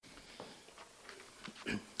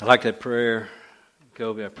I like that prayer,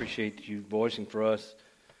 Kobe. I appreciate you voicing for us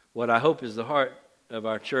what I hope is the heart of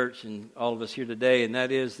our church and all of us here today, and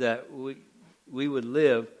that is that we would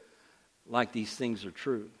live like these things are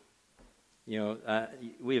true. You know,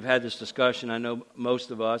 we have had this discussion. I know most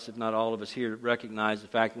of us, if not all of us here, recognize the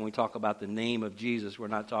fact when we talk about the name of Jesus, we're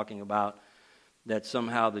not talking about that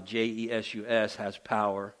somehow the Jesus has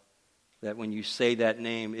power, that when you say that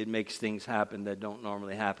name, it makes things happen that don't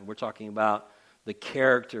normally happen. We're talking about the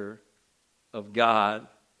character of God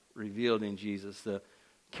revealed in Jesus, the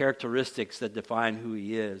characteristics that define who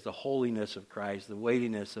He is, the holiness of Christ, the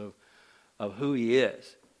weightiness of who He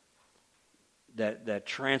is, that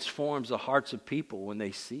transforms the hearts of people when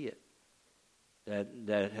they see it,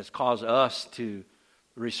 that has caused us to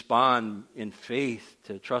respond in faith,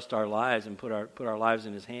 to trust our lives and put our lives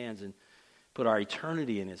in His hands and put our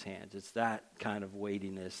eternity in His hands. It's that kind of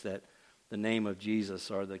weightiness that the name of Jesus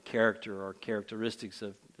or the character or characteristics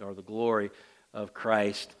of or the glory of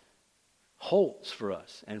Christ holds for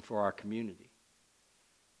us and for our community.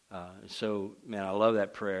 So, man, I love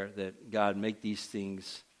that prayer that God make these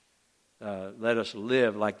things, let us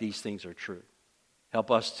live like these things are true. Help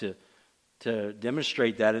us to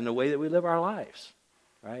demonstrate that in the way that we live our lives,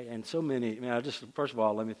 right? And so many, first of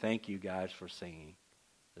all, let me thank you guys for singing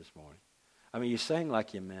this morning. I mean, you sang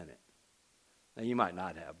like you meant it. Now, you might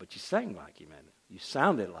not have, but you sang like you meant it. You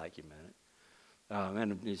sounded like you meant it.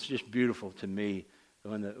 And it's just beautiful to me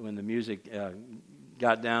when the music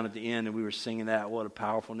got down at the end and we were singing that, what a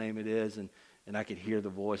powerful name it is, and I could hear the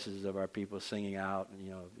voices of our people singing out, and,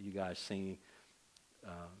 you know, you guys singing.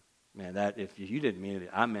 Man, that if you didn't mean it,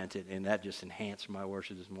 I meant it, and that just enhanced my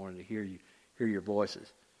worship this morning to hear your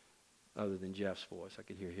voices, other than Jeff's voice. I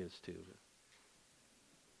could hear his too.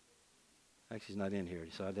 Actually, he's not in here,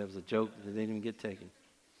 so that was a joke that didn't even get taken.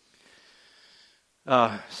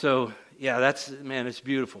 So, yeah, it's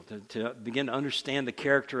beautiful to begin to understand the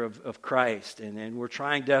character of Christ, and we're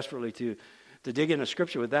trying desperately to dig into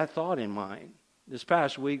Scripture with that thought in mind. This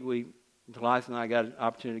past week, Goliath and I got an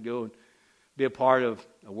opportunity to go and be a part of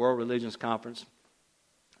a World Religions Conference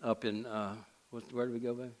up in, where did we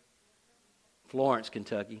go, babe? Florence,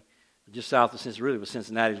 Kentucky, just south of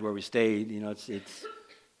Cincinnati is where we stayed. You know,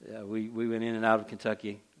 we went in and out of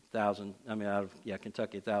Kentucky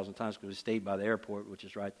Kentucky 1,000 times because we stayed by the airport, which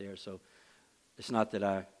is right there. So it's not that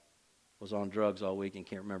I was on drugs all week and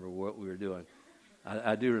can't remember what we were doing.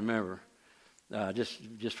 I do remember.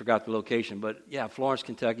 Just forgot the location. But, yeah, Florence,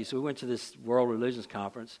 Kentucky. So we went to this World Religions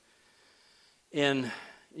Conference and,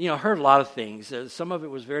 you know, heard a lot of things. Some of it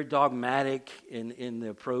was very dogmatic in the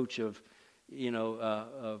approach of, you know,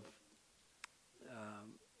 of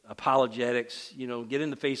apologetics, you know, get in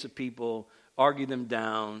the face of people, argue them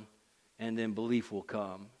down, and then belief will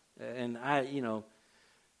come. And I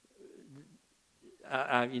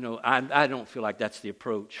don't feel like that's the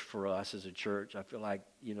approach for us as a church. I feel like,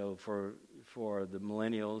 you know, for the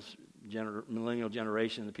millennial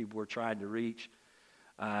generation, the people we're trying to reach,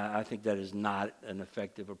 I think that is not an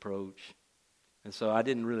effective approach. And so I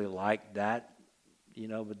didn't really like that, you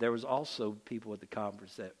know, but there was also people at the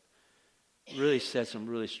conference that really said some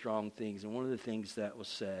really strong things. And one of the things that was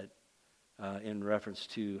said in reference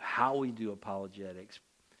to how we do apologetics,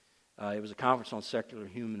 it was a conference on secular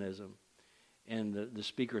humanism, and the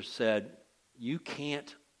speaker said, you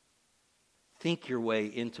can't think your way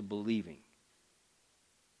into believing.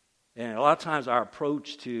 And a lot of times our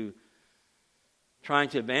approach to trying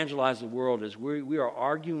to evangelize the world is we are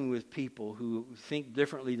arguing with people who think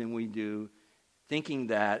differently than we do, thinking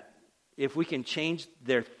that if we can change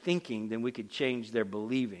their thinking, then we could change their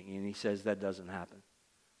believing. And he says that doesn't happen.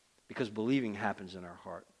 Because believing happens in our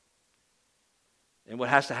heart. And what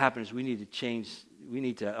has to happen is we need to change, we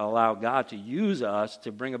need to allow God to use us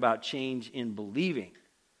to bring about change in believing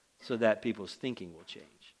so that people's thinking will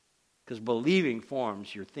change. Because believing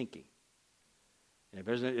forms your thinking. And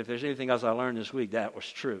if there's anything else I learned this week, that was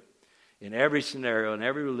true. In every scenario, in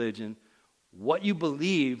every religion, what you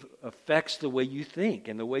believe affects the way you think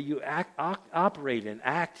and the way you operate and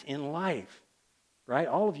act in life, right?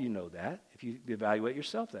 All of you know that if you evaluate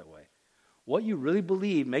yourself that way. What you really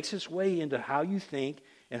believe makes its way into how you think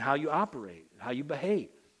and how you operate, how you behave.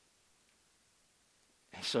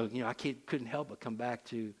 And so, you know, I couldn't help but come back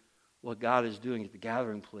to what God is doing at the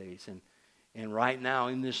Gathering Place. And right now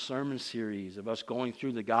in this sermon series of us going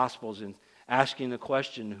through the Gospels and asking the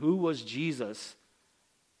question, who was Jesus?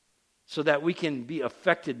 So that we can be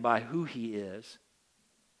affected by who He is.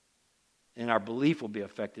 And our belief will be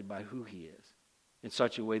affected by who He is. In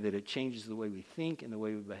such a way that it changes the way we think and the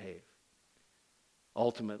way we behave.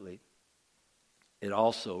 Ultimately, it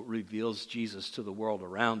also reveals Jesus to the world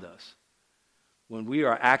around us. when we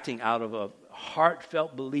are acting out of a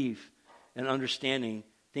heartfelt belief and understanding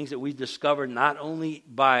things that we've discovered not only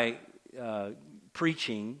by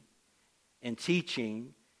preaching and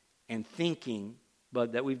teaching and thinking,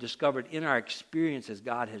 but that we've discovered in our experience as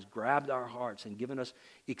God has grabbed our hearts and given us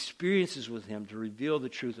experiences with Him to reveal the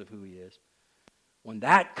truth of who He is. When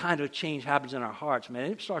that kind of change happens in our hearts,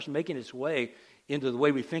 man, it starts making its way into the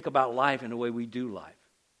way we think about life and the way we do life.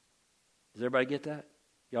 Does everybody get that?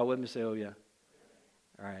 Y'all with me? Say, oh, yeah.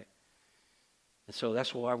 All right. And so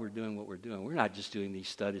that's why we're doing what we're doing. We're not just doing these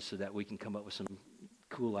studies so that we can come up with some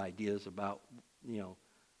cool ideas about,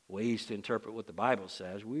 ways to interpret what the Bible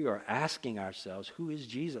says. We are asking ourselves, who is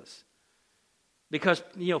Jesus? Because,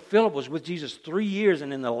 Philip was with Jesus 3 years,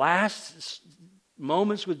 and in the last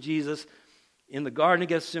moments with Jesus in the Garden of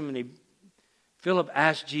Gethsemane, Philip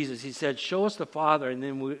asked Jesus, he said, show us the Father, and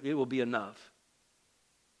then it will be enough.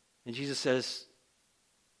 And Jesus says,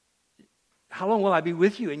 how long will I be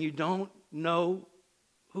with you, and you don't know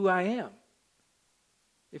who I am?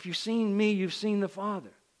 If you've seen me, you've seen the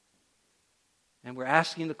Father. And we're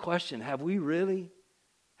asking the question, have we really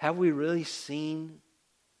seen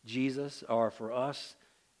Jesus? Or for us,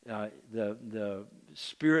 the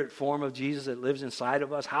spirit form of Jesus that lives inside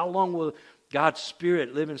of us? How long will God's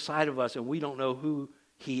Spirit live inside of us and we don't know who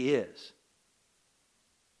He is?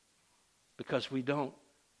 Because we don't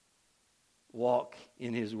walk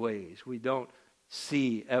in His ways. We don't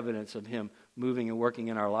see evidence of Him moving and working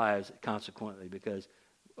in our lives consequently, because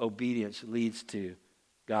obedience leads to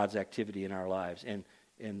God's activity in our lives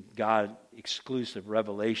and God exclusive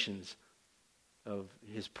revelations of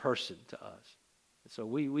His person to us. And so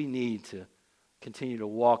we need to continue to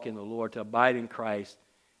walk in the Lord, to abide in Christ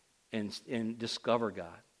and discover God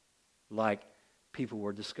like people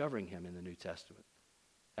were discovering Him in the New Testament.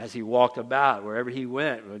 As He walked about, wherever He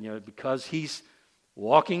went, because He's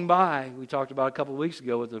walking by. We talked about a couple of weeks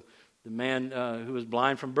ago with the man who was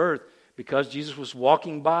blind from birth. Because Jesus was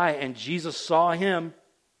walking by and Jesus saw him,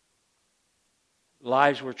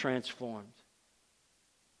 lives were transformed.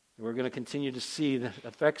 And we're going to continue to see the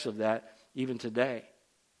effects of that even today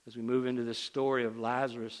as we move into this story of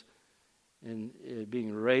Lazarus and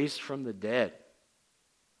being raised from the dead.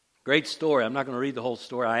 Great story. I'm not going to read the whole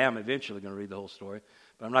story. I am eventually going to read the whole story,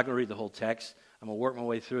 but I'm not going to read the whole text. I'm going to work my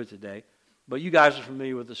way through it today. But you guys are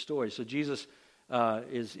familiar with the story. So Jesus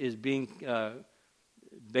is being...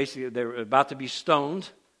 basically, they're about to be stoned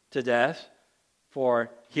to death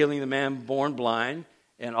for healing the man born blind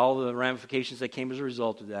and all the ramifications that came as a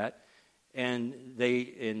result of that. And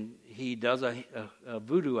he does a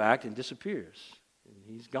voodoo act and disappears. And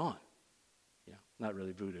he's gone. Not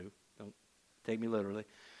really voodoo. Don't take me literally.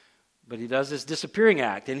 But he does this disappearing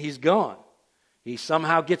act and he's gone. He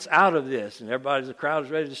somehow gets out of this, and the crowd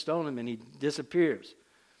is ready to stone him, and he disappears.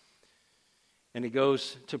 And he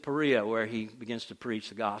goes to Perea, where he begins to preach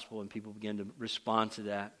the gospel, and people begin to respond to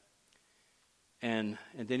that. And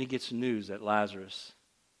then he gets news that Lazarus,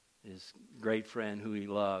 his great friend who he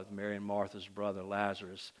loved, Mary and Martha's brother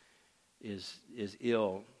Lazarus, is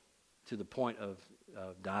ill to the point of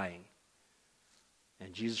dying.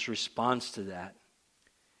 And Jesus responds to that.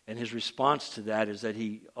 And his response to that is that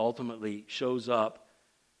he ultimately shows up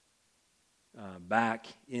back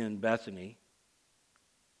in Bethany,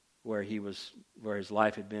 where his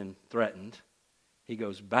life had been threatened. He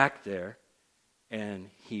goes back there and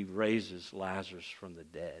he raises Lazarus from the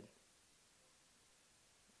dead.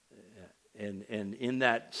 And in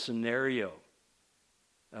that scenario,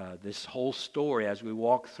 this whole story, as we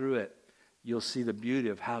walk through it, you'll see the beauty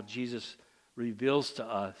of how Jesus reveals to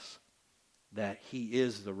us that He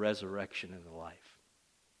is the resurrection and the life.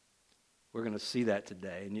 We're going to see that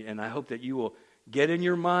today. And I hope that you will get in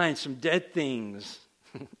your mind some dead things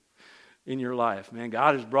in your life. Man,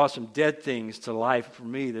 God has brought some dead things to life for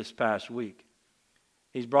me this past week.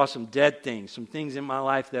 He's brought some dead things, some things in my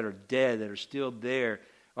life that are dead, that are still there,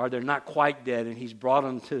 or they're not quite dead, and He's brought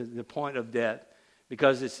them to the point of death.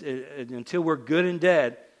 Because until we're good and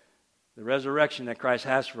dead, the resurrection that Christ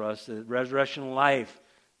has for us, the resurrection life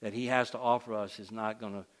that He has to offer us, is not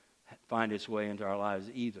going to find its way into our lives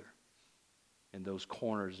either. In those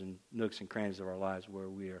corners and nooks and crannies of our lives where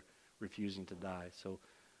we are refusing to die. So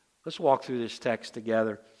let's walk through this text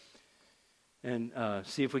together and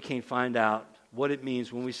see if we can find out what it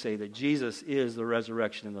means when we say that Jesus is the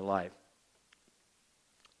resurrection and the life.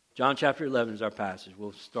 John chapter 11 is our passage.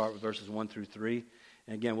 We'll start with verses 1 through 3.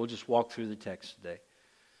 And again, we'll just walk through the text today.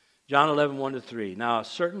 John 11, 1 to 3. Now a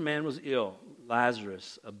certain man was ill,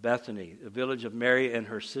 Lazarus of Bethany, a village of Mary and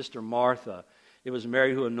her sister Martha. It was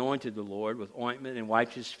Mary who anointed the Lord with ointment and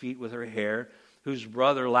wiped His feet with her hair, whose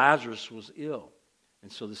brother Lazarus was ill.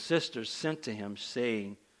 And so the sisters sent to him,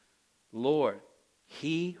 saying, Lord,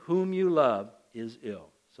 he whom you love is ill.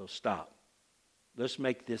 So stop. Let's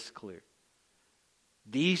make this clear.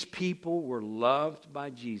 These people were loved by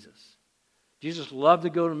Jesus. Jesus loved to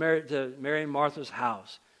go to Mary and Martha's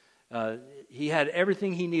house. He had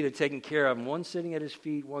everything he needed taken care of. One sitting at his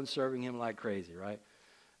feet, one serving him like crazy, right?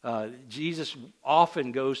 Jesus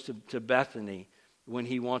often goes to Bethany when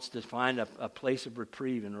he wants to find a place of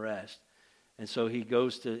reprieve and rest. And so he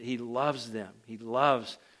loves them. He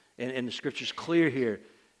loves, and the scripture's clear here,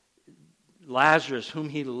 Lazarus, whom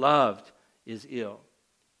he loved, is ill.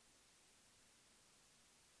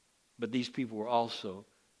 But these people were also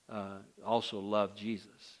loved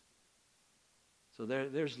Jesus. So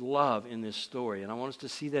there's love in this story. And I want us to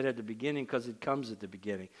see that at the beginning because it comes at the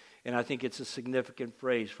beginning. And I think it's a significant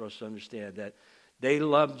phrase for us to understand that they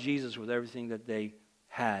loved Jesus with everything that they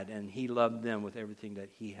had, and he loved them with everything that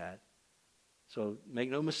he had. So make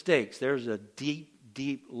no mistakes. There's a deep,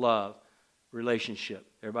 deep love relationship.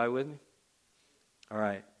 Everybody with me? All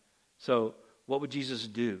right. So what would Jesus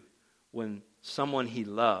do when someone he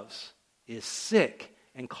loves is sick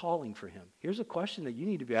and calling for him? Here's a question that you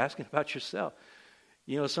need to be asking about yourself.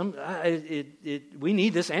 You know, we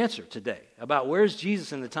need this answer today about where's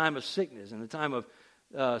Jesus in the time of sickness, in the time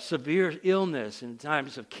of severe illness, in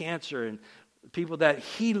times of cancer, and people that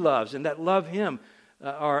he loves and that love him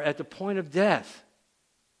are at the point of death.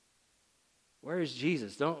 Where is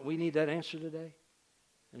Jesus? Don't we need that answer today?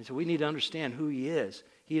 And so we need to understand who he is.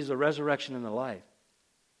 He is the resurrection and the life.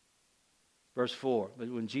 Verse 4, but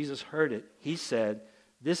when Jesus heard it, he said,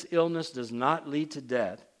 this illness does not lead to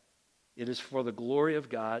death. It is for the glory of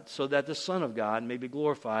God, so that the Son of God may be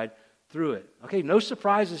glorified through it. Okay, no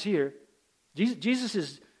surprises here.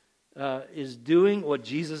 Jesus is doing what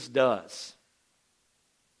Jesus does.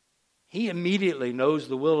 He immediately knows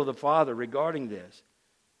the will of the Father regarding this.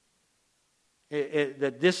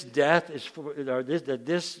 That this death is that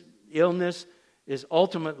this illness is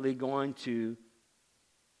ultimately going to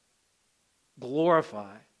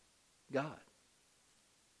glorify God.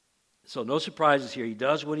 So no surprises here. He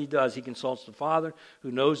does what he does. He consults the Father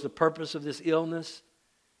who knows the purpose of this illness.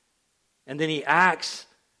 And then he acts,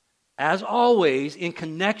 as always, in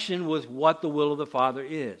connection with what the will of the Father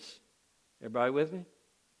is. Everybody with me?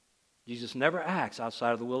 Jesus never acts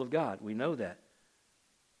outside of the will of God. We know that.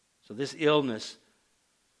 So this illness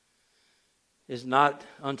is not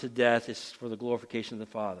unto death. It's for the glorification of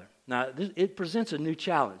the Father. Now, it presents a new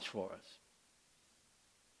challenge for us.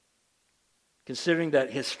 Considering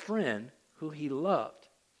that his friend, who he loved,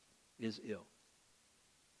 is ill.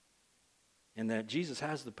 And that Jesus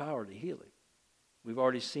has the power to heal him. We've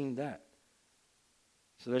already seen that.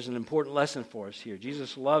 So there's an important lesson for us here.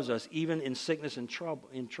 Jesus loves us even in sickness and trouble,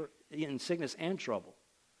 in sickness and trouble.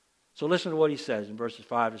 So listen to what he says in verses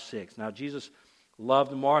 5 to 6. Now Jesus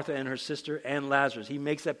loved Martha and her sister and Lazarus. He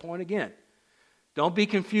makes that point again. Don't be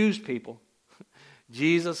confused, people.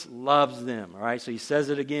 Jesus loves them. All right, so he says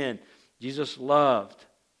it again. Jesus loved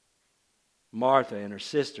Martha and her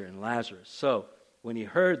sister and Lazarus. So when he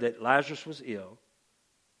heard that Lazarus was ill,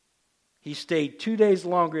 he stayed 2 days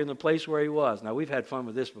longer in the place where he was. Now, we've had fun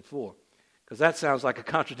with this before, because that sounds like a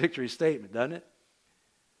contradictory statement, doesn't it?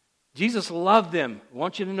 Jesus loved them. I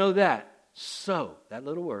want you to know that. So, that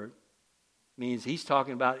little word means he's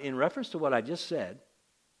talking about, in reference to what I just said,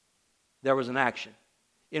 there was an action.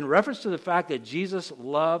 In reference to the fact that Jesus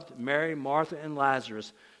loved Mary, Martha, and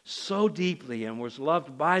Lazarus so deeply and was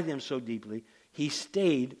loved by them so deeply, he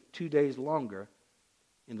stayed 2 days longer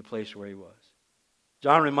in the place where he was.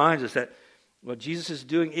 John reminds us that what Jesus is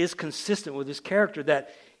doing is consistent with his character,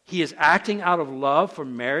 that he is acting out of love for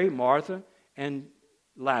Mary, Martha, and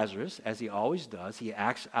Lazarus, as he always does.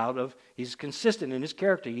 He's consistent in his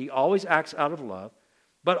character. He always acts out of love,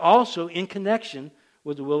 but also in connection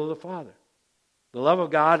with the will of the Father. The love of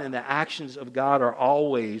God and the actions of God are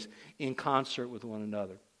always in concert with one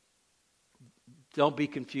another. Don't be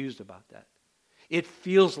confused about that. It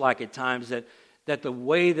feels like at times that the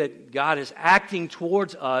way that God is acting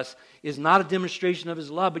towards us is not a demonstration of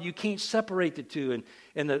his love, but you can't separate the two.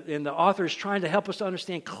 And the author is trying to help us to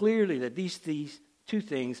understand clearly that these two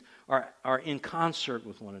things are in concert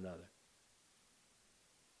with one another.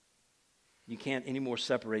 You can't anymore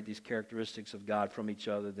separate these characteristics of God from each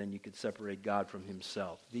other than you could separate God from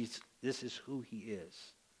himself. This is who he is.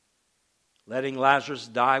 Letting Lazarus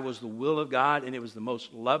die was the will of God, and it was the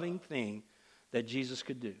most loving thing that Jesus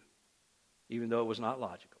could do, even though it was not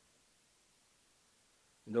logical.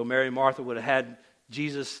 And though Mary and Martha would have had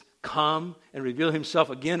Jesus come and reveal himself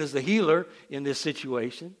again as the healer in this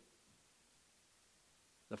situation,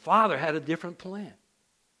 the Father had a different plan.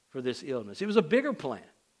 for this illness. It was a bigger plan.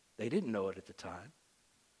 They didn't know it at the time.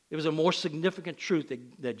 It was a more significant truth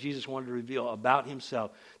that Jesus wanted to reveal about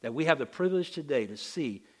himself, that we have the privilege today to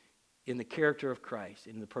see in the character of Christ,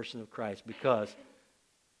 in the person of Christ, because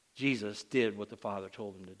Jesus did what the Father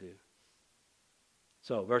told him to do.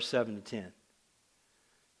 So, verse 7 to 10.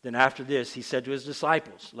 Then after this, he said to his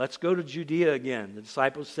disciples, let's go to Judea again. The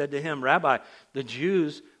disciples said to him, Rabbi, the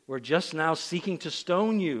Jews were just now seeking to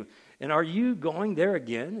stone you, and are you going there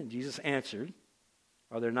again? And Jesus answered,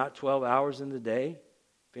 are there not 12 hours in the day?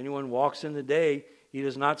 If anyone walks in the day, he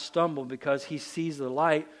does not stumble because he sees the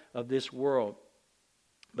light of this world.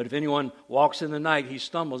 But if anyone walks in the night, he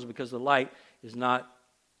stumbles because the light is not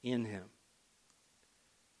in him.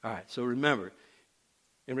 All right, so remember,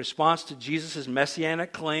 in response to Jesus'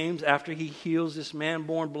 messianic claims, after he heals this man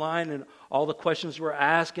born blind, and all the questions were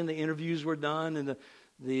asked, and the interviews were done, and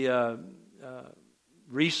the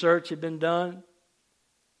research had been done,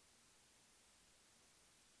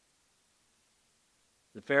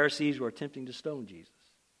 the Pharisees were attempting to stone Jesus.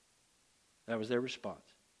 That was their response.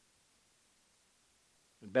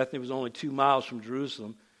 And Bethany was only 2 miles from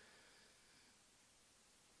Jerusalem,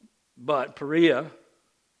 but Perea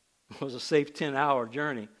was a safe 10-hour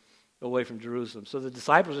journey away from Jerusalem. So the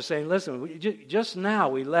disciples are saying, listen, just now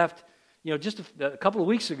we left, just a couple of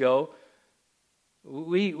weeks ago,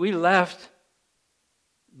 we left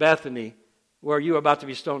Bethany where you were about to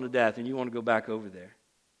be stoned to death, and you want to go back over there.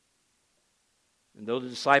 And though the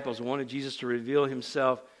disciples wanted Jesus to reveal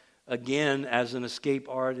himself again as an escape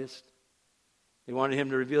artist, they wanted him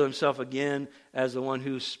to reveal himself again as the one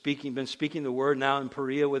who's been speaking the word now in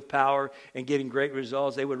Perea with power and getting great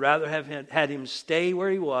results. They would rather have had him stay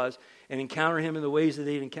where he was and encounter him in the ways that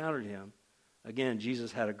they'd encountered him. Again,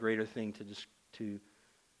 Jesus had a greater thing to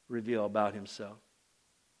reveal about himself.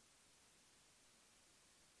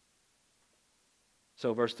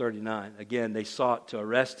 So verse 39, again, they sought to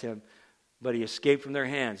arrest him, but he escaped from their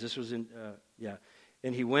hands. This was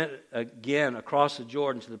And he went again across the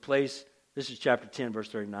Jordan to the place. This is chapter 10, verse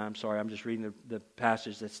 39. I'm sorry, I'm just reading the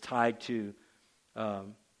passage that's tied to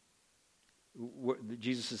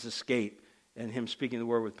Jesus' escape and him speaking the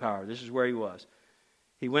word with power. This is where he was.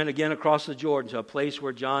 He went again across the Jordan to a place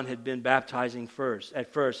where John had been baptizing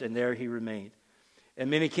at first, and there he remained. And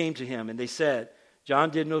many came to him, and they said,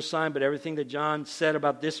 John did no sign, but everything that John said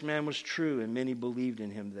about this man was true, and many believed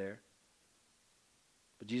in him there.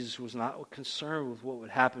 But Jesus was not concerned with what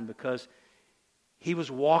would happen because he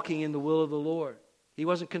was walking in the will of the Lord. He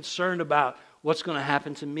wasn't concerned about what's going to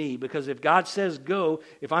happen to me, because if God says go,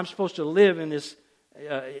 if I'm supposed to live in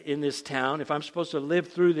this town, if I'm supposed to live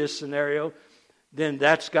through this scenario, then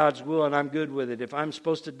that's God's will and I'm good with it. If I'm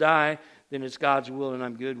supposed to die, then it's God's will and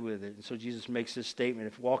I'm good with it. And so Jesus makes this statement: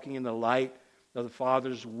 if walking in the light of the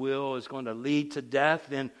Father's will is going to lead to death,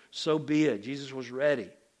 then so be it. Jesus was ready.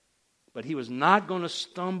 But he was not going to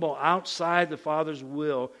stumble outside the Father's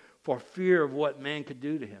will for fear of what man could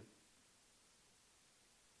do to him.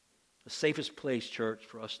 The safest place, church,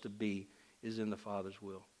 for us to be is in the Father's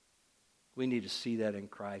will. We need to see that in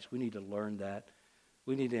Christ. We need to learn that.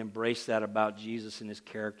 We need to embrace that about Jesus and his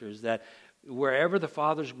character, is that wherever the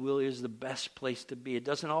Father's will is the best place to be. It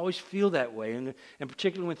doesn't always feel that way, and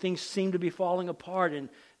particularly when things seem to be falling apart and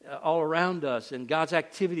all around us, and God's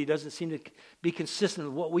activity doesn't seem to be consistent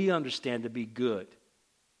with what we understand to be good.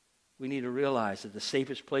 We need to realize that the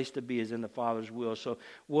safest place to be is in the Father's will. So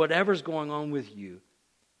whatever's going on with you,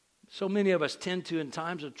 so many of us tend to, in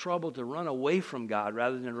times of trouble, to run away from God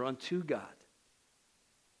rather than run to God.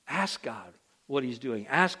 Ask God what he's doing.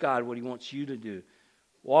 Ask God what he wants you to do.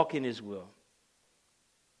 Walk in his will.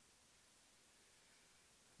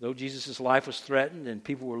 Though Jesus' life was threatened and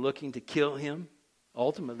people were looking to kill him,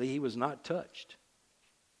 ultimately he was not touched.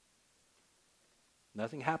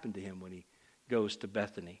 Nothing happened to him when he goes to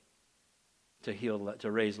Bethany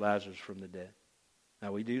to raise Lazarus from the dead.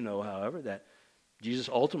 Now we do know, however, that Jesus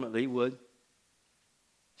ultimately would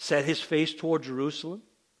set his face toward Jerusalem,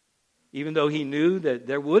 even though he knew that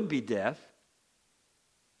there would be death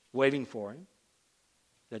waiting for him,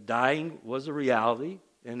 that dying was a reality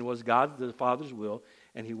and was God the Father's will,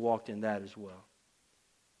 and he walked in that as well.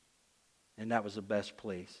 And that was the best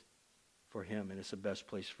place for him, and it's the best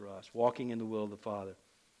place for us, walking in the will of the Father.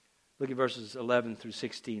 Look at verses 11 through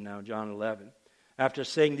 16 now, John 11. After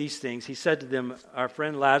saying these things, he said to them, our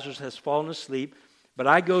friend Lazarus has fallen asleep, but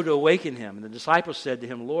I go to awaken him. And the disciples said to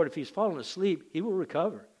him, Lord, if he's fallen asleep, he will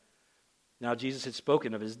recover. Now Jesus had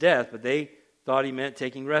spoken of his death, but they thought he meant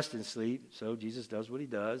taking rest and sleep. So Jesus does what he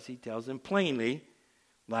does. He tells them plainly,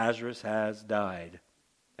 Lazarus has died.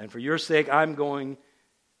 And for your sake, I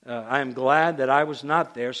am glad that I was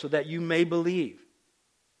not there, so that you may believe.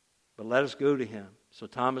 but let us go to him. So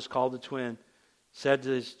Thomas called the twin, said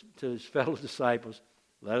to his fellow disciples,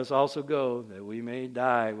 let us also go, that we may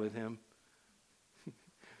die with him.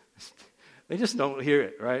 They just don't hear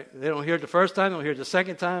it, right? They don't hear it the first time, they don't hear it the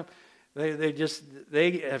second time.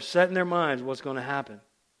 They have set in their minds what's going to happen.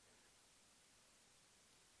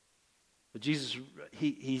 But Jesus,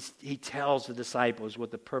 he tells the disciples what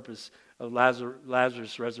the purpose of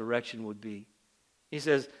Lazarus' resurrection would be. He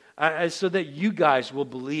says, so that you guys will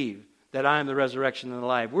believe that I am the resurrection and the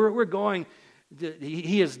life. We're going,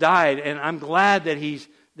 he has died, and I'm glad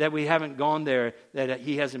that we haven't gone there, that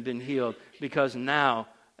he hasn't been healed, because now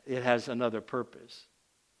it has another purpose.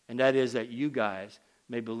 And that is that you guys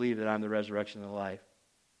may believe that I'm the resurrection and the life.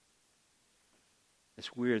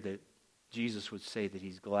 It's weird that Jesus would say that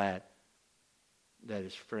he's glad that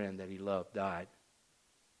his friend that he loved died.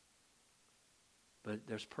 But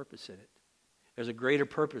there's purpose in it. There's a greater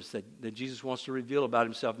purpose that Jesus wants to reveal about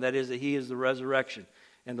himself, and that is that he is the resurrection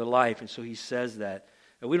and the life. And so he says that.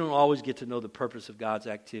 And we don't always get to know the purpose of God's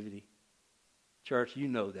activity. Church, you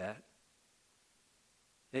know that.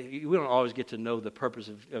 We don't always get to know the purpose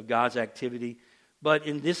of God's activity. But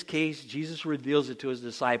in this case, Jesus reveals it to his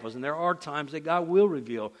disciples. And there are times that God will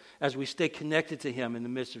reveal, as we stay connected to him in the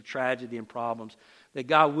midst of tragedy and problems, that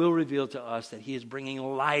God will reveal to us that he is bringing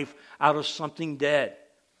life out of something dead.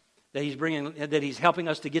 That he's helping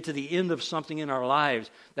us to get to the end of something in our lives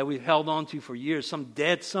that we've held on to for years, some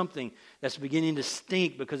dead something that's beginning to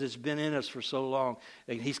stink because it's been in us for so long.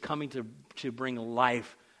 That he's coming to bring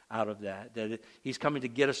life out of that. He's coming to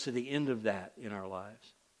get us to the end of that in our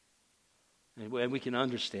lives. And we can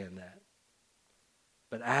understand that.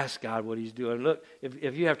 But ask God what he's doing. Look,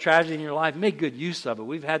 if you have tragedy in your life, make good use of it.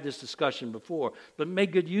 We've had this discussion before, but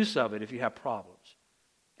make good use of it if you have problems.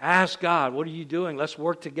 Ask God, what are you doing? Let's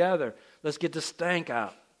work together. Let's get the stank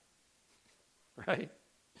out. Right?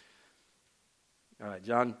 All right,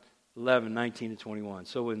 John 11, 19 to 21.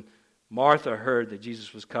 So when Martha heard that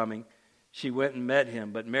Jesus was coming, she went and met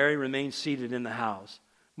him, but Mary remained seated in the house.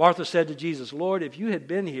 Martha said to Jesus, Lord, if you had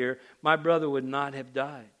been here, my brother would not have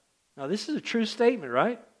died. Now, this is a true statement,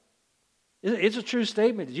 right? It's a true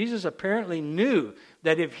statement. Jesus apparently knew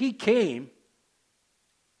that if he came,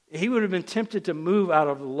 he would have been tempted to move out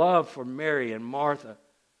of love for Mary and Martha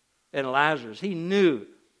and Lazarus. He knew.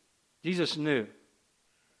 Jesus knew.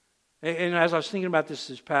 And as I was thinking about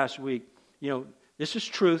this past week, this is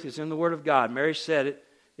truth. It's in the Word of God. Mary said it.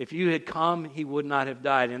 If you had come, he would not have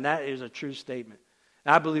died. And that is a true statement.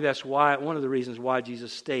 And I believe that's one of the reasons why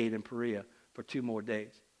Jesus stayed in Perea for 2 more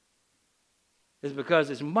days. Is because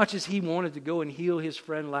as much as he wanted to go and heal his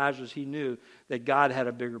friend Lazarus, he knew that God had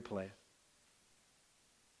a bigger plan.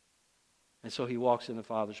 And so he walks in the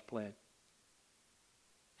Father's plan.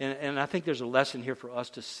 And I think there's a lesson here for us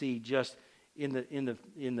to see just in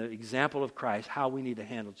the example of Christ how we need to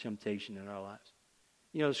handle temptation in our lives.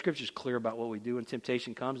 The Scripture's clear about what we do when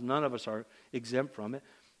temptation comes. None of us are exempt from it.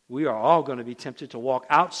 We are all going to be tempted to walk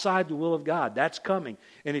outside the will of God. That's coming.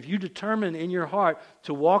 And if you determine in your heart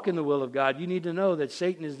to walk in the will of God, you need to know that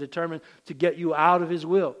Satan is determined to get you out of his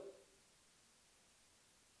will.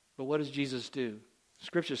 But what does Jesus do?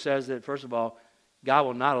 Scripture says that, first of all, God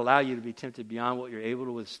will not allow you to be tempted beyond what you're able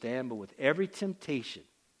to withstand, but with every temptation,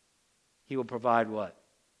 he will provide what?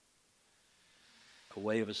 A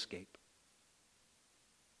way of escape.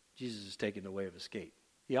 Jesus is taking the way of escape.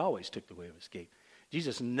 He always took the way of escape.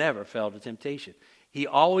 Jesus never fell to temptation. He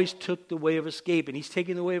always took the way of escape, and he's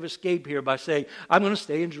taking the way of escape here by saying, I'm going to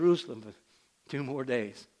stay in Jerusalem for 2 more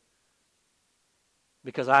days.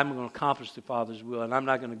 Because I'm going to accomplish the Father's will, and I'm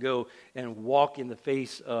not going to go and walk in the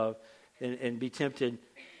face of and be tempted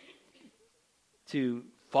to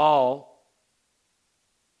fall.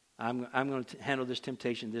 I'm going to handle this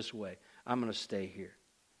temptation this way. I'm going to stay here.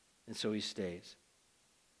 And so he stays.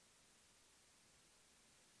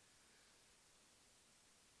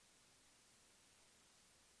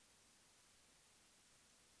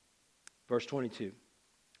 Verse 22.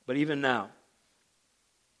 But even now,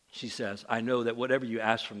 she says, I know that whatever you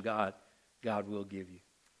ask from God, God will give you.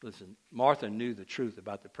 Listen, Martha knew the truth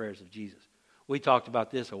about the prayers of Jesus. We talked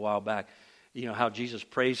about this a while back, how Jesus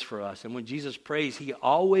prays for us. And when Jesus prays, he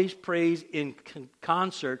always prays in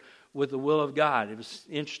concert with the will of God. It was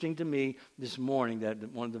interesting to me this morning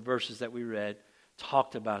that one of the verses that we read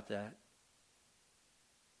talked about that.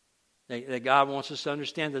 That God wants us to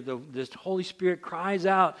understand that the Holy Spirit cries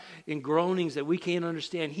out in groanings that we can't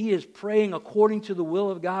understand. He is praying according to the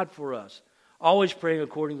will of God for us. Always praying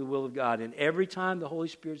according to the will of God. And every time the Holy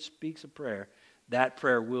Spirit speaks a prayer, that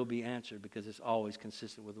prayer will be answered because it's always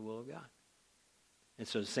consistent with the will of God. And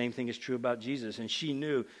so the same thing is true about Jesus. And she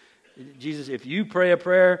knew, Jesus, if you pray a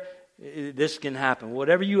prayer, this can happen.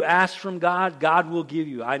 Whatever you ask from God, God will give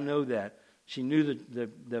you. I know that. She knew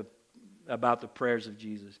about the prayers of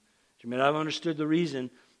Jesus. She may not have understood the reason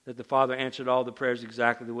that the Father answered all the prayers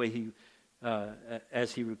exactly the way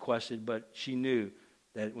as he requested, but she knew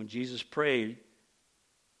that when Jesus prayed,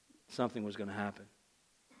 something was going to happen.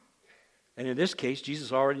 And in this case,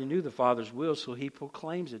 Jesus already knew the Father's will, so he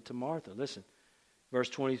proclaims it to Martha. Listen, verse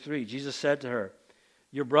 23, Jesus said to her,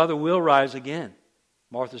 "Your brother will rise again."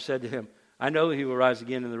 Martha said to him, "I know he will rise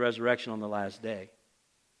again in the resurrection on the last day."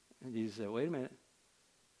 And Jesus said, "Wait a minute.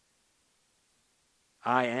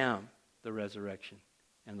 I am the resurrection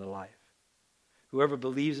and the life. Whoever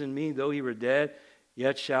believes in me, though he were dead,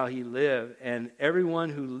 yet shall he live. And everyone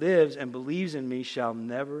who lives and believes in me shall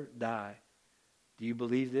never die. Do you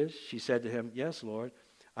believe this?" She said to him, "Yes, Lord.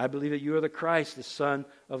 I believe that you are the Christ, the Son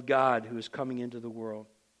of God, who is coming into the world."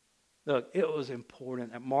 Look, it was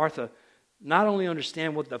important that Martha not only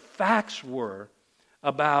understand what the facts were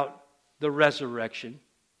about the resurrection,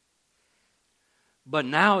 but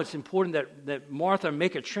now it's important that Martha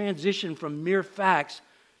make a transition from mere facts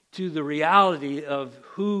to the reality of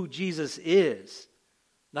who Jesus is.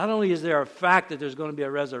 Not only is there a fact that there's going to be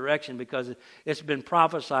a resurrection because it's been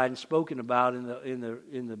prophesied and spoken about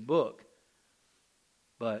in the book,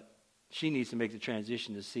 but she needs to make the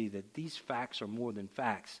transition to see that these facts are more than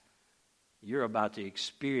facts. You're about to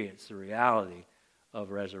experience the reality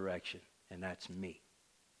of resurrection, and that's me.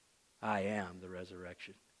 I am the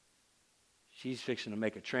resurrection. She's fixing to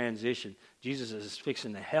make a transition. Jesus is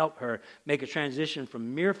fixing to help her make a transition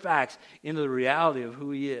from mere facts into the reality of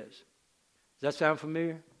who he is. Does that sound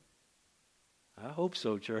familiar? I hope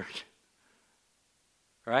so, church.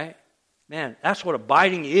 Right? Man, that's what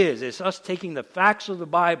abiding is. It's us taking the facts of the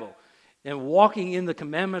Bible and walking in the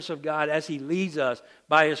commandments of God as he leads us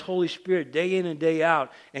by his Holy Spirit day in and day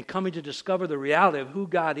out and coming to discover the reality of who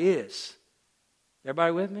God is.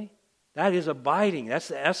 Everybody with me? That is abiding. That's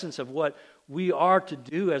the essence of what we are to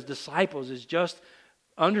do as disciples, is just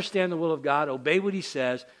understand the will of God, obey what he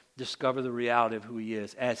says, discover the reality of who he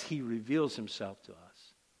is as he reveals himself to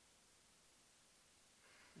us.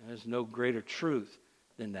 There's no greater truth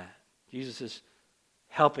than that. Jesus is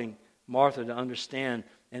helping Martha to understand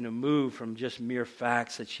and to move from just mere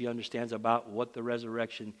facts that she understands about what the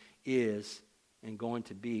resurrection is and going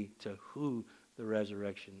to be to who the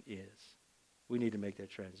resurrection is. We need to make that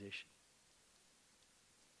transition.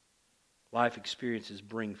 Life experiences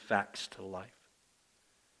bring facts to life.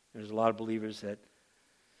 There's a lot of believers that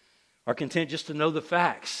are content just to know the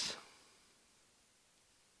facts.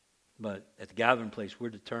 But at the gathering place, we're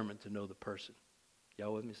determined to know the person.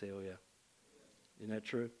 Y'all with me? Say, oh yeah. Isn't that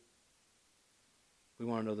true? We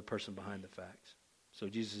want to know the person behind the facts. So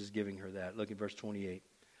Jesus is giving her that. Look at verse 28.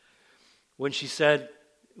 When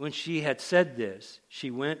she had said this, she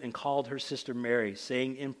went and called her sister Mary,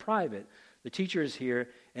 saying in private, "The teacher is here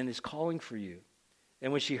and is calling for you."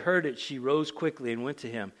 And when she heard it, she rose quickly and went to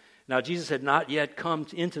him. Now Jesus had not yet come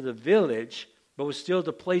into the village, but was still at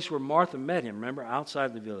the place where Martha met him. Remember,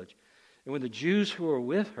 outside the village. And when the Jews who were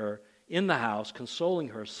with her in the house, consoling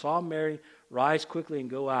her, saw Mary rise quickly and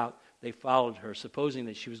go out, they followed her, supposing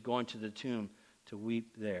that she was going to the tomb to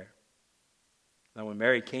weep there. Now when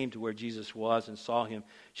Mary came to where Jesus was and saw him,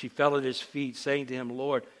 she fell at his feet, saying to him,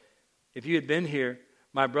 "Lord, if you had been here,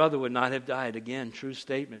 my brother would not have died." Again, true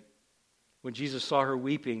statement. When Jesus saw her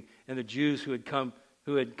weeping, and the Jews who had come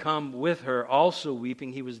with her also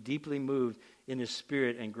weeping, he was deeply moved in his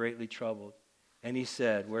spirit and greatly troubled. And he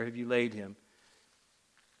said, "Where have you laid him?"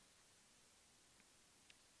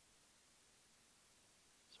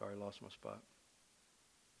 Sorry, I lost my spot.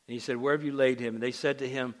 And he said, "Where have you laid him?" And they said to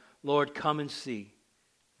him, "Lord, come and see."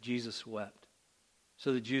 Jesus wept.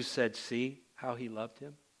 So the Jews said, "See how he loved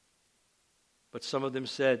him?" But some of them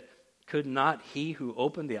said, "Could not he who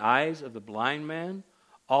opened the eyes of the blind man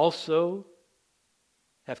also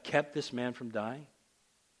have kept this man from dying?"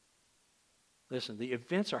 Listen, the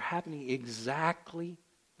events are happening exactly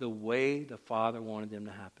the way the Father wanted them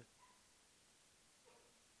to happen.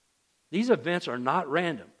 These events are not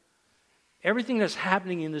random. Everything that's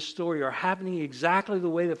happening in this story are happening exactly the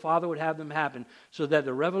way the Father would have them happen, so that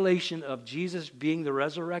the revelation of Jesus being the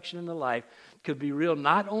resurrection and the life could be real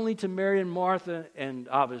not only to Mary and Martha and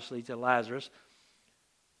obviously to Lazarus,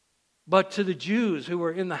 but to the Jews who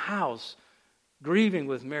were in the house grieving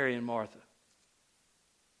with Mary and Martha.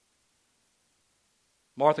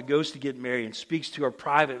 Martha goes to get Mary and speaks to her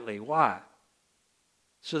privately. Why?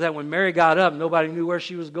 So that when Mary got up, nobody knew where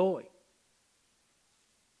she was going.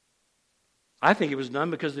 I think it was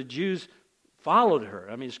done because the Jews followed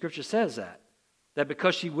her. I mean, the Scripture says that. That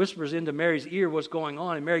because she whispers into Mary's ear what's going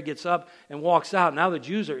on, and Mary gets up and walks out, now the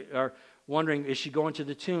Jews are wondering, is she going to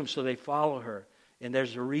the tomb? So they follow her. And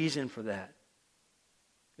there's a reason for that.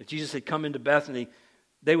 If Jesus had come into Bethany,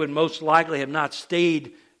 they would most likely have not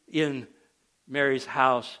stayed in Mary's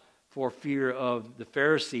house for fear of the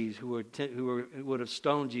Pharisees who would have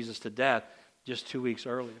stoned Jesus to death just 2 weeks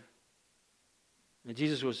earlier. And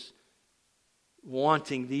Jesus was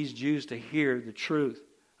wanting these Jews to hear the truth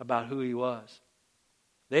about who he was.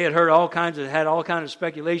 They had heard all kinds of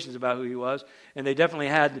speculations about who he was, and they definitely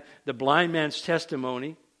had the blind man's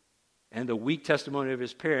testimony and the weak testimony of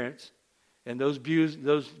his parents, and those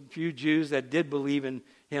few Jews that did believe in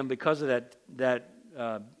him because of that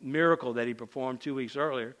miracle that he performed 2 weeks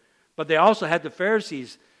earlier. But they also had the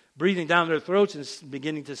Pharisees breathing down their throats and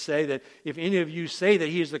beginning to say that if any of you say that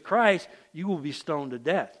he is the Christ, you will be stoned to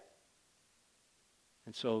death.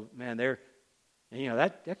 And so, man,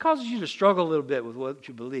 that causes you to struggle a little bit with what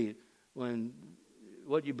you believe, when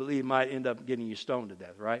what you believe might end up getting you stoned to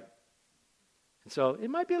death, right? And so it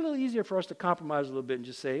might be a little easier for us to compromise a little bit and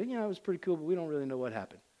just say, it was pretty cool, but we don't really know what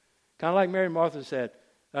happened. Kind of like Mary and Martha said,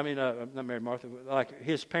 not Mary and Martha, like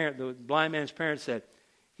his parent, the blind man's parents said,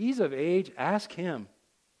 he's of age, ask him.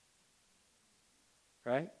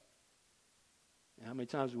 Right? And how many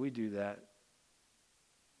times do we do that?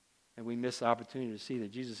 And we miss the opportunity to see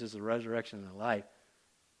that Jesus is the resurrection and the life.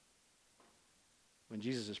 When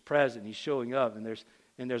Jesus is present, he's showing up, and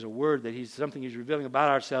there's a word that something he's revealing about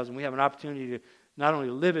ourselves, and we have an opportunity to not only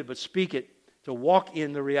live it, but speak it, to walk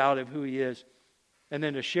in the reality of who he is. And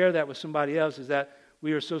then to share that with somebody else is that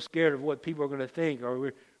we are so scared of what people are going to think,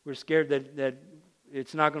 or we're scared that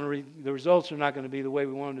it's not going to the results are not going to be the way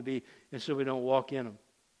we want them to be, and so we don't walk in them.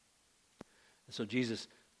 And so Jesus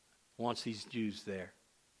wants these Jews there.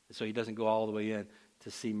 And so he doesn't go all the way in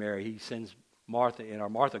to see Mary. He sends Martha in, or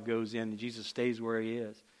Martha goes in, and Jesus stays where he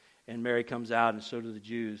is. And Mary comes out, and so do the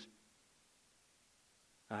Jews.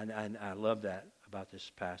 I love that about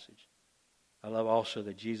this passage. I love also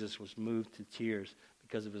that Jesus was moved to tears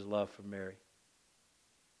because of his love for Mary.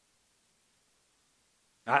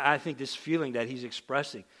 I think this feeling that he's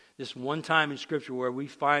expressing, this one time in Scripture where we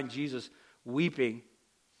find Jesus weeping,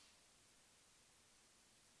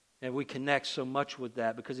 and we connect so much with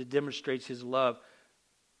that because it demonstrates his love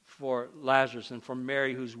for Lazarus and for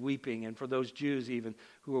Mary who's weeping, and for those Jews even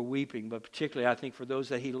who are weeping, but particularly I think for those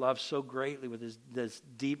that he loved so greatly with this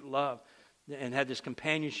deep love and had this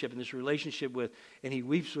companionship and this relationship with, and he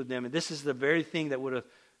weeps with them. And this is the very thing that would have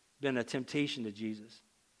been a temptation to Jesus,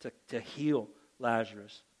 to heal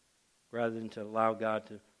Lazarus rather than to allow God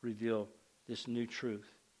to reveal this new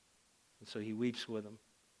truth. And so he weeps with them.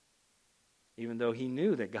 Even though he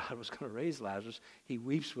knew that God was going to raise Lazarus, he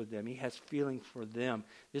weeps with them. He has feeling for them.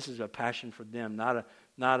 This is a passion for them, not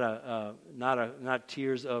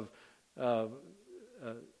tears of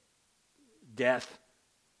death.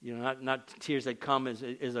 Not tears that come as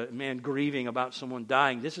a man grieving about someone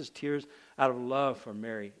dying. This is tears out of love for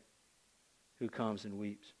Mary, who comes and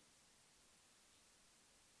weeps.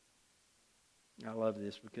 I love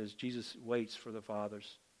this because Jesus waits for the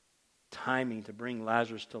Father's timing to bring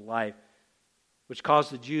Lazarus to life, which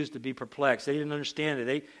caused the Jews to be perplexed. They didn't understand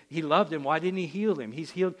it. He loved him. Why didn't he heal him? He's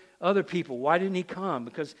healed other people. Why didn't he come?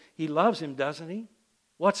 Because he loves him, doesn't he?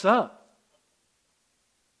 What's up?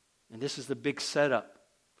 And this is the big setup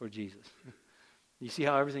for Jesus. You see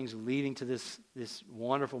how everything's leading to this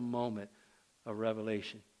wonderful moment of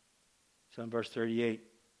revelation. So in verse 38,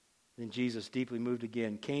 then Jesus, deeply moved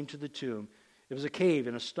again, came to the tomb. It was a cave,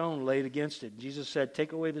 and a stone laid against it. Jesus said,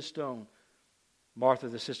 "Take away the stone." Martha,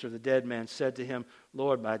 the sister of the dead man, said to him,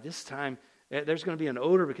 "Lord, by this time there's going to be an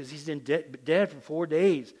odor because he's been dead for 4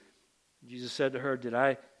 days." Jesus said to her, "Did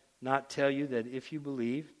I not tell you that if you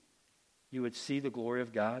believe, you would see the glory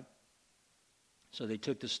of God?" So they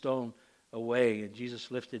took the stone away, and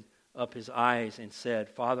Jesus lifted up his eyes and said,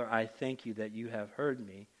 "Father, I thank you that you have heard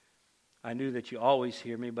me. I knew that you always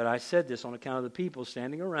hear me, but I said this on account of the people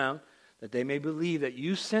standing around, that they may believe that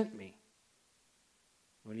you sent me."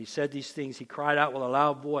 When he said these things, he cried out with a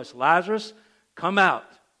loud voice, "Lazarus, come out."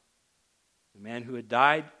 The man who had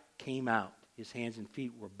died came out. His hands and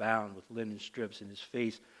feet were bound with linen strips, and his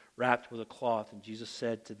face wrapped with a cloth. And Jesus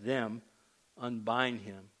said to them, "Unbind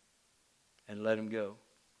him and let him go."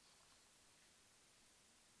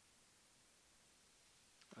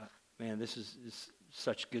 Man, this is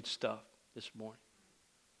such good stuff this morning.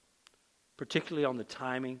 Particularly on the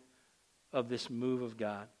timing of this move of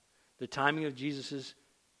God. The timing of Jesus'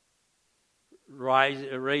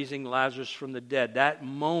 raising Lazarus from the dead. That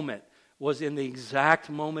moment was in the exact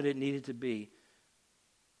moment it needed to be.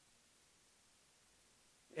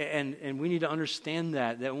 And we need to understand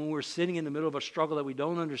that when we're sitting in the middle of a struggle that we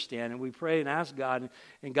don't understand, and we pray and ask God,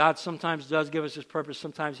 and God sometimes does give us His purpose,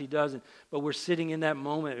 sometimes He doesn't, but we're sitting in that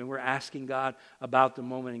moment and we're asking God about the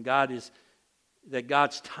moment, and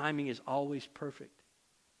God's timing is always perfect.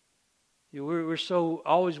 We're so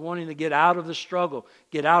always wanting to get out of the struggle,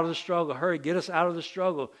 hurry, get us out of the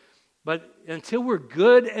struggle. But until we're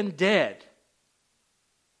good and dead,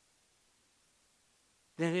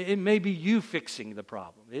 then it may be you fixing the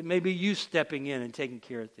problem. It may be you stepping in and taking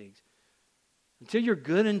care of things. Until you're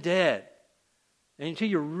good and dead, and until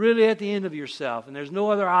you're really at the end of yourself, and there's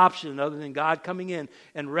no other option other than God coming in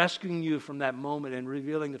and rescuing you from that moment and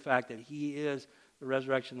revealing the fact that He is the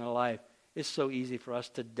resurrection and the life. It's so easy for us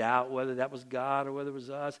to doubt whether that was God or whether it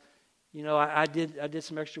was us. I did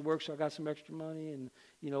some extra work, so I got some extra money, and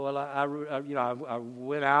I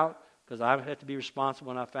went out because I had to be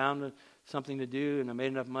responsible, and I found something to do, and I made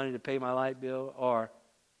enough money to pay my light bill, or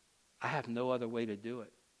I have no other way to do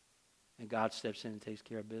it. And God steps in and takes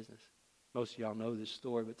care of business. Most of y'all know this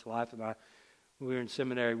story, but Talitha and I, when we were in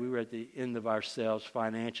seminary, we were at the end of ourselves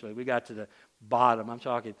financially. We got to the bottom. I'm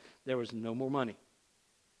talking, there was no more money.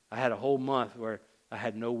 I had a whole month where I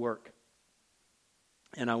had no work.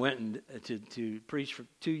 And I went to preach for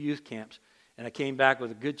 2 youth camps, and I came back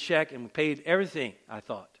with a good check and paid everything, I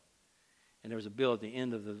thought. And there was a bill at the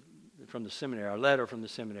end of from the seminary, a letter from the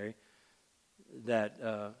seminary that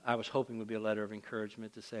I was hoping would be a letter of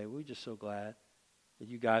encouragement to say, we're just so glad that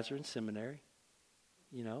you guys are in seminary.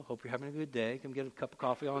 Hope you're having a good day. Come get a cup of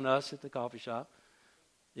coffee on us at the coffee shop.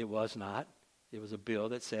 It was not. It was a bill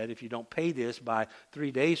that said, if you don't pay this by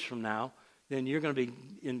 3 days from now, then you're going to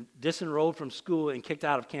be disenrolled from school and kicked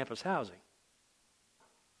out of campus housing.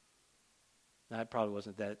 Now, it probably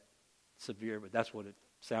wasn't that severe, but that's what it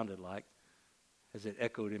sounded like as it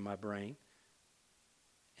echoed in my brain.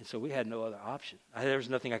 And so we had no other option. There was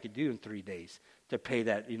nothing I could do in 3 days to pay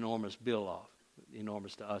that enormous bill off.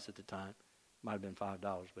 Enormous to us at the time. Might have been $5,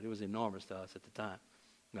 but it was enormous to us at the time.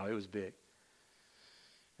 No, it was big.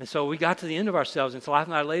 And so we got to the end of ourselves, and Talitha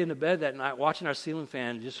and I lay in the bed that night watching our ceiling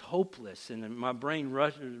fan, just hopeless, and my brain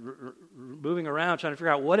moving around trying to figure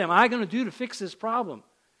out, what am I going to do to fix this problem?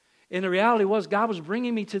 And the reality was God was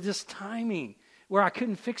bringing me to this timing where I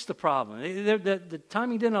couldn't fix the problem. The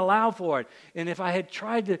timing didn't allow for it. And if I had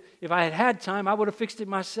had time, I would have fixed it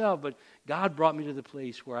myself. But God brought me to the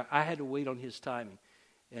place where I had to wait on His timing.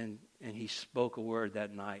 And He spoke a word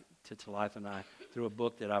that night to Talitha and I through a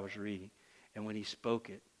book that I was reading. And when He spoke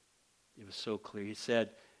it, it was so clear. He said,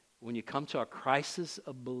 when you come to a crisis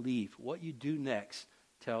of belief, what you do next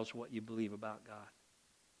tells what you believe about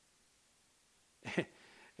God.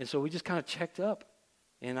 And so we just kind of checked up.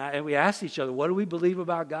 And we asked each other, what do we believe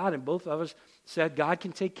about God? And both of us said, God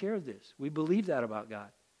can take care of this. We believe that about God.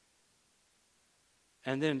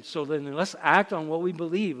 And then let's act on what we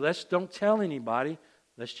believe. Let's don't tell anybody.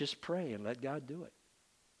 Let's just pray and let God do it.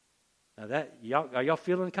 Now are y'all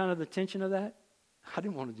feeling kind of the tension of that? I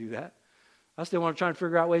didn't want to do that. I still want to try and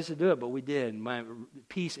figure out ways to do it, but we did. And my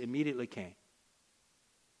peace immediately came.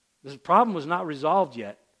 This problem was not resolved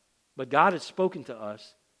yet, but God had spoken to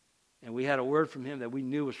us. And we had a word from Him that we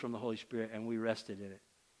knew was from the Holy Spirit, and we rested in it.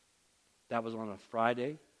 That was on a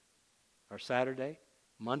Friday or Saturday.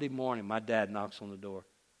 Monday morning, my dad knocks on the door.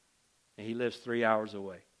 And he lives 3 hours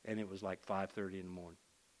away. And it was like 5:30 in the morning.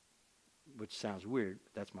 Which sounds weird,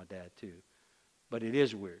 but that's my dad too. But it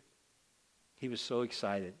is weird. He was so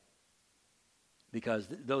excited. Because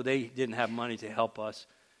though they didn't have money to help us,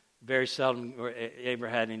 very seldom or ever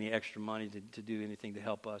had any extra money to do anything to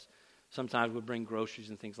help us. Sometimes we'd bring groceries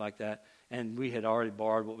and things like that. And we had already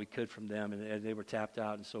borrowed what we could from them, and they were tapped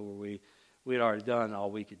out, and so were we. We had already done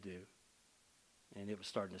all we could do. And it was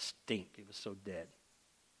starting to stink. It was so dead,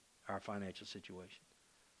 our financial situation.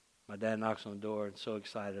 My dad knocks on the door and so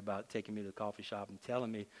excited about taking me to the coffee shop and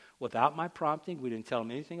telling me, without my prompting, we didn't tell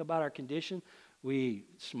him anything about our condition. We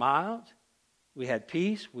smiled. We had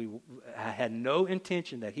peace. I had no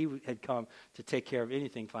intention that he had come to take care of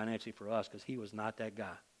anything financially for us, because he was not that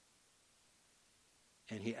guy.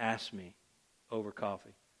 And he asked me over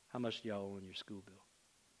coffee, how much do y'all owe on your school bill?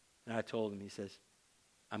 And I told him. He says,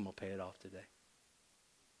 I'm going to pay it off today.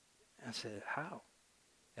 And I said, how?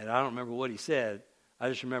 And I don't remember what he said. I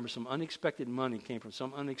just remember some unexpected money came from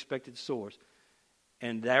some unexpected source.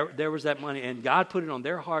 And there was that money. And God put it on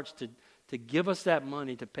their hearts to give us that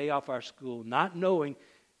money to pay off our school, not knowing,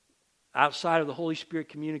 outside of the Holy Spirit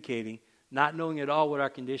communicating, not knowing at all what our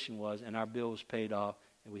condition was, and our bill was paid off,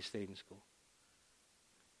 and we stayed in school.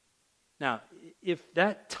 Now, if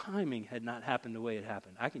that timing had not happened the way it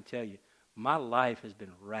happened, I can tell you, my life has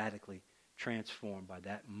been radically transformed by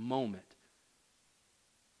that moment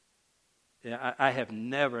Yeah, I have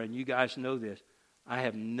never, and you guys know this, I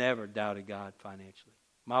have never doubted God financially.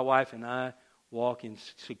 My wife and I walk in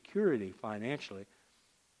security financially,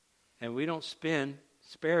 and we don't spend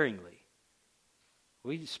sparingly.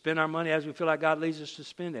 We spend our money as we feel like God leads us to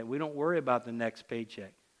spend it. We don't worry about the next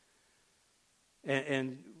paycheck.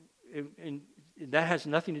 And that has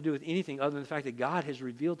nothing to do with anything other than the fact that God has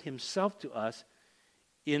revealed himself to us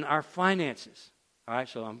in our finances. All right,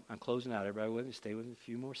 so I'm closing out. Everybody with me? Stay with me a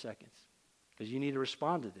few more seconds, because you need to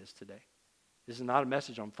respond to this today. This is not a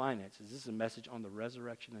message on finances. This is a message on the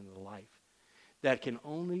resurrection and the life that can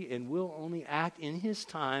only and will only act in his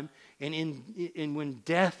time and in when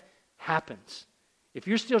death happens. If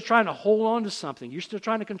you're still trying to hold on to something, you're still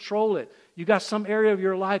trying to control it, you got some area of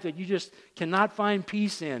your life that you just cannot find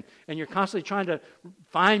peace in, and you're constantly trying to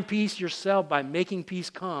find peace yourself by making peace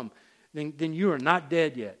come, then you are not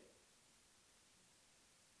dead yet.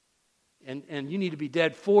 And you need to be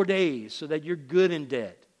dead 4 days so that you're good and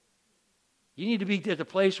dead. You need to be at the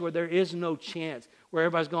place where there is no chance, where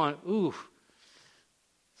everybody's going, ooh,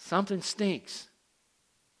 something stinks.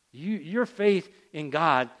 Your faith in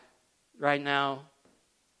God right now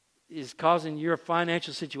is causing your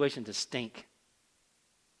financial situation to stink.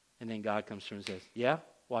 And then God comes through and says, yeah,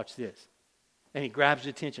 watch this. And he grabs the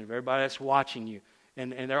attention of everybody that's watching you.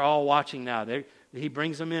 And they're all watching now. He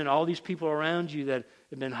brings them in. All these people around you that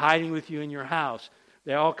have been hiding with you in your house,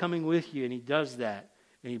 they're all coming with you, and he does that.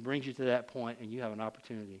 And he brings you to that point, and you have an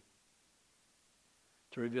opportunity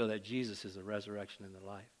to reveal that Jesus is the resurrection and the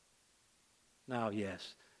life. Now,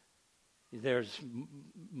 yes, there's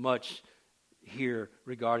much here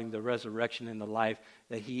regarding the resurrection and the life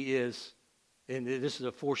that he is, and this is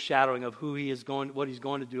a foreshadowing of who he is what he's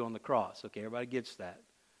going to do on the cross. Okay, everybody gets that.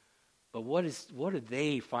 But what are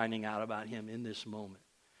they finding out about him in this moment?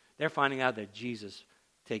 They're finding out that Jesus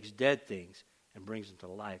takes dead things and brings them to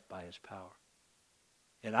life by his power.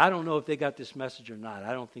 And I don't know if they got this message or not.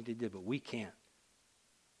 I don't think they did, but we can.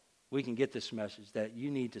 We can get this message that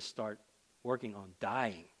you need to start working on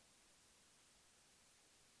dying.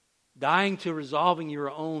 Dying to resolving your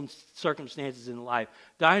own circumstances in life.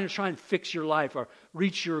 Dying to try and fix your life or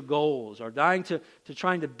reach your goals. Or dying to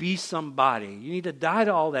trying to be somebody. You need to die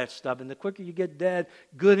to all that stuff. And the quicker you get dead,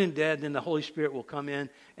 good and dead, then the Holy Spirit will come in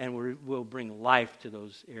and will bring life to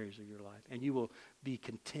those areas of your life. And you will be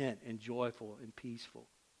content and joyful and peaceful.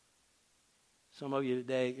 Some of you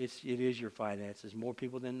today, it is your finances, more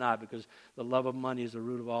people than not, because the love of money is the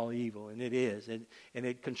root of all evil, and it is. And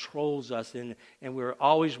it controls us, and we're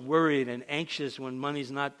always worried and anxious when money's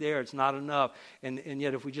not there, it's not enough. And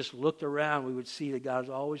yet if we just looked around, we would see that God has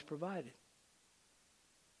always provided.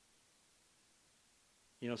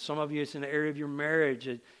 You know, some of you, it's in the area of your marriage,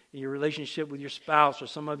 in your relationship with your spouse, or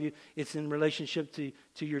some of you, it's in relationship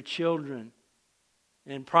to your children,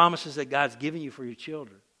 and promises that God's given you for your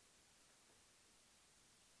children.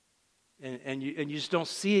 And you just don't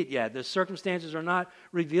see it yet. The circumstances are not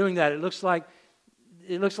revealing that. It looks like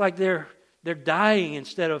they're dying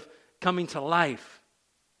instead of coming to life.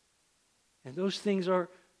 And those things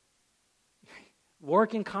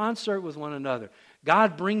work in concert with one another.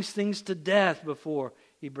 God brings things to death before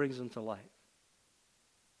he brings them to life.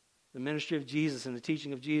 The ministry of Jesus and the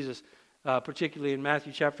teaching of Jesus, particularly in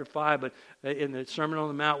Matthew chapter 5, but in the Sermon on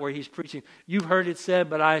the Mount where he's preaching, you've heard it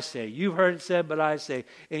said, but I say. You've heard it said, but I say.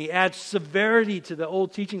 And he adds severity to the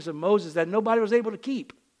old teachings of Moses that nobody was able to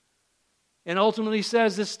keep. And ultimately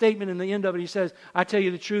says this statement in the end of it, he says, I tell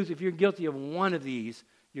you the truth, if you're guilty of one of these,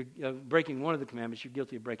 you're breaking one of the commandments, you're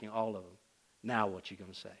guilty of breaking all of them. Now what you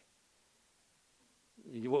going to say?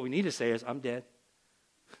 What we need to say is, I'm dead.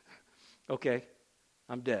 Okay,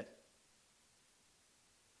 I'm dead.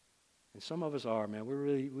 And some of us are, man.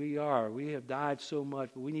 We are. We have died so much,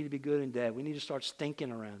 but we need to be good and dead. We need to start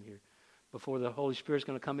stinking around here before the Holy Spirit's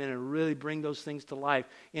going to come in and really bring those things to life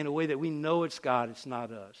in a way that we know it's God, it's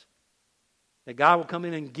not us. That God will come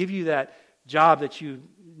in and give you that job that you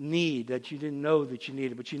need, that you didn't know that you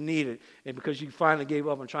needed, but you need it, and because you finally gave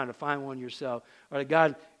up on trying to find one yourself. Or that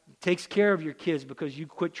God takes care of your kids because you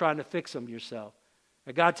quit trying to fix them yourself.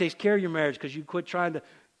 That God takes care of your marriage because you quit trying to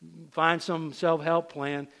find some self-help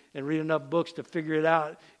plan and read enough books to figure it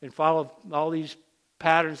out and follow all these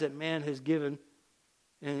patterns that man has given,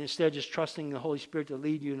 and instead just trusting the Holy Spirit to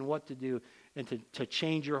lead you in what to do and to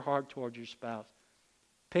change your heart towards your spouse.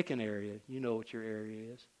 Pick an area. You know what your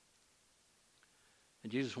area is.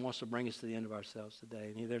 And Jesus wants to bring us to the end of ourselves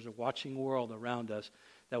today. And there's a watching world around us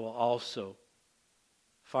that will also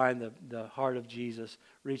find the heart of Jesus,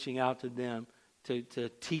 reaching out to them to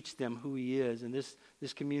teach them who he is. And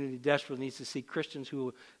this community desperately needs to see Christians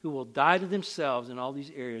who will die to themselves in all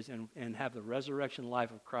these areas and have the resurrection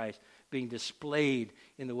life of Christ being displayed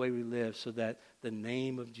in the way we live so that the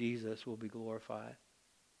name of Jesus will be glorified.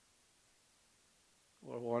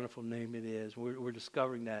 What a wonderful name it is. We're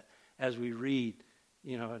discovering that as we read,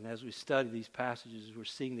 and as we study these passages, we're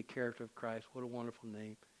seeing the character of Christ. What a wonderful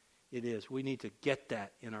name it is. We need to get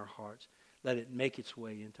that in our hearts. Let it make its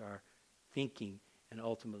way into our thinking and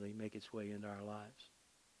ultimately make its way into our lives.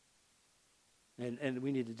 And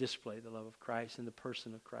we need to display the love of Christ and the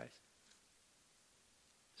person of Christ.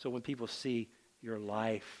 So when people see your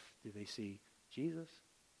life, do they see Jesus?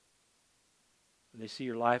 When they see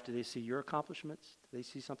your life, do they see your accomplishments? Do they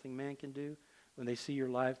see something man can do? When they see your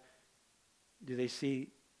life, do they see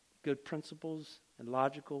good principles and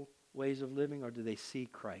logical ways of living, or do they see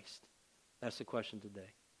Christ? That's the question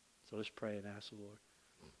today. So let's pray and ask the Lord.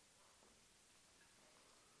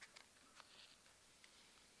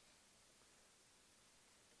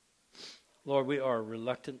 Lord, we are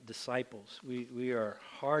reluctant disciples. We are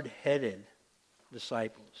hard-headed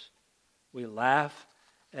disciples. We laugh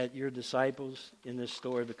at your disciples in this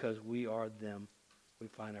story because we are them. We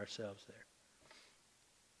find ourselves there.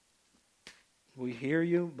 We hear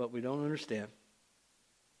you, but we don't understand.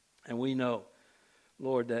 And we know,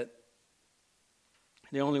 Lord, that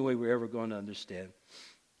the only way we're ever going to understand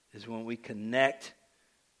is when we connect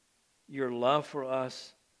your love for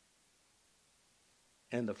us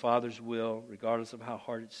and the Father's will, regardless of how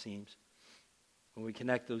hard it seems. When we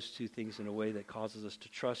connect those two things in a way that causes us to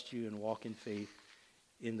trust you and walk in faith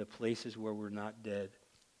in the places where we're not dead.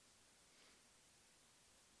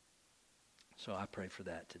 So I pray for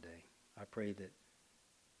that today. I pray that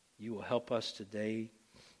you will help us today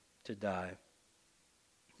to die,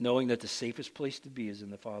 knowing that the safest place to be is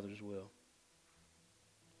in the Father's will.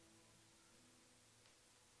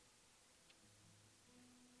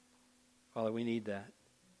 Father, we need that.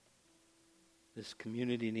 This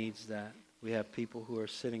community needs that. We have people who are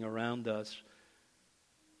sitting around us,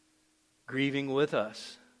 grieving with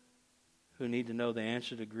us, who need to know the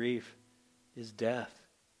answer to grief is death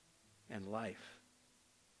and life.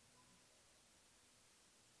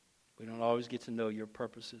 We don't always get to know your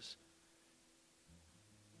purposes,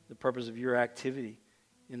 the purpose of your activity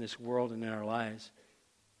in this world and in our lives.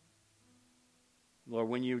 Lord,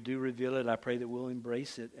 when you do reveal it, I pray that we'll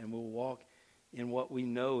embrace it and we'll walk in what we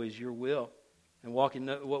know is your will. And walk in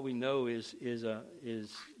what we know is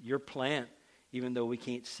your plan, even though we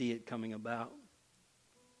can't see it coming about.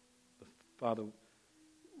 But Father,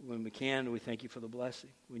 when we can, we thank you for the blessing,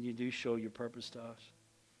 when you do show your purpose to us.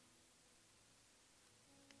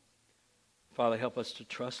 Father, help us to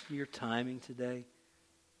trust your timing today.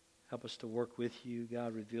 Help us to work with you.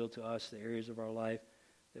 God, reveal to us the areas of our life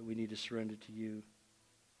that we need to surrender to you.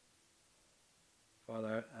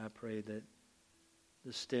 Father, I pray that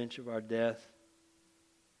the stench of our death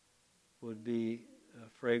would be a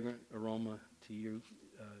fragrant aroma to you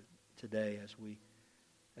today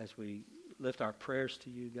as we lift our prayers to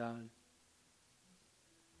you, God.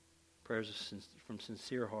 Prayers from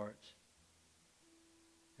sincere hearts.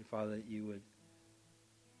 And Father, that you would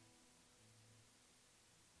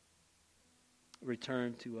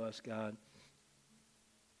return to us, God,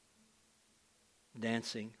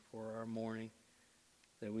 dancing for our mourning,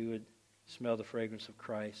 that we would smell the fragrance of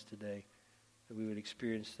Christ today, that we would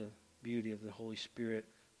experience the beauty of the Holy Spirit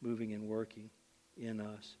moving and working in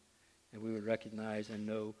us, and we would recognize and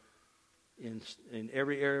know in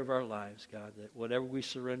every area of our lives, God, that whatever we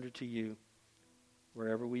surrender to you,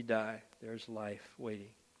 wherever we die, there's life waiting.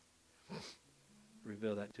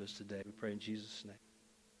 Reveal that to us today. We pray in Jesus' name.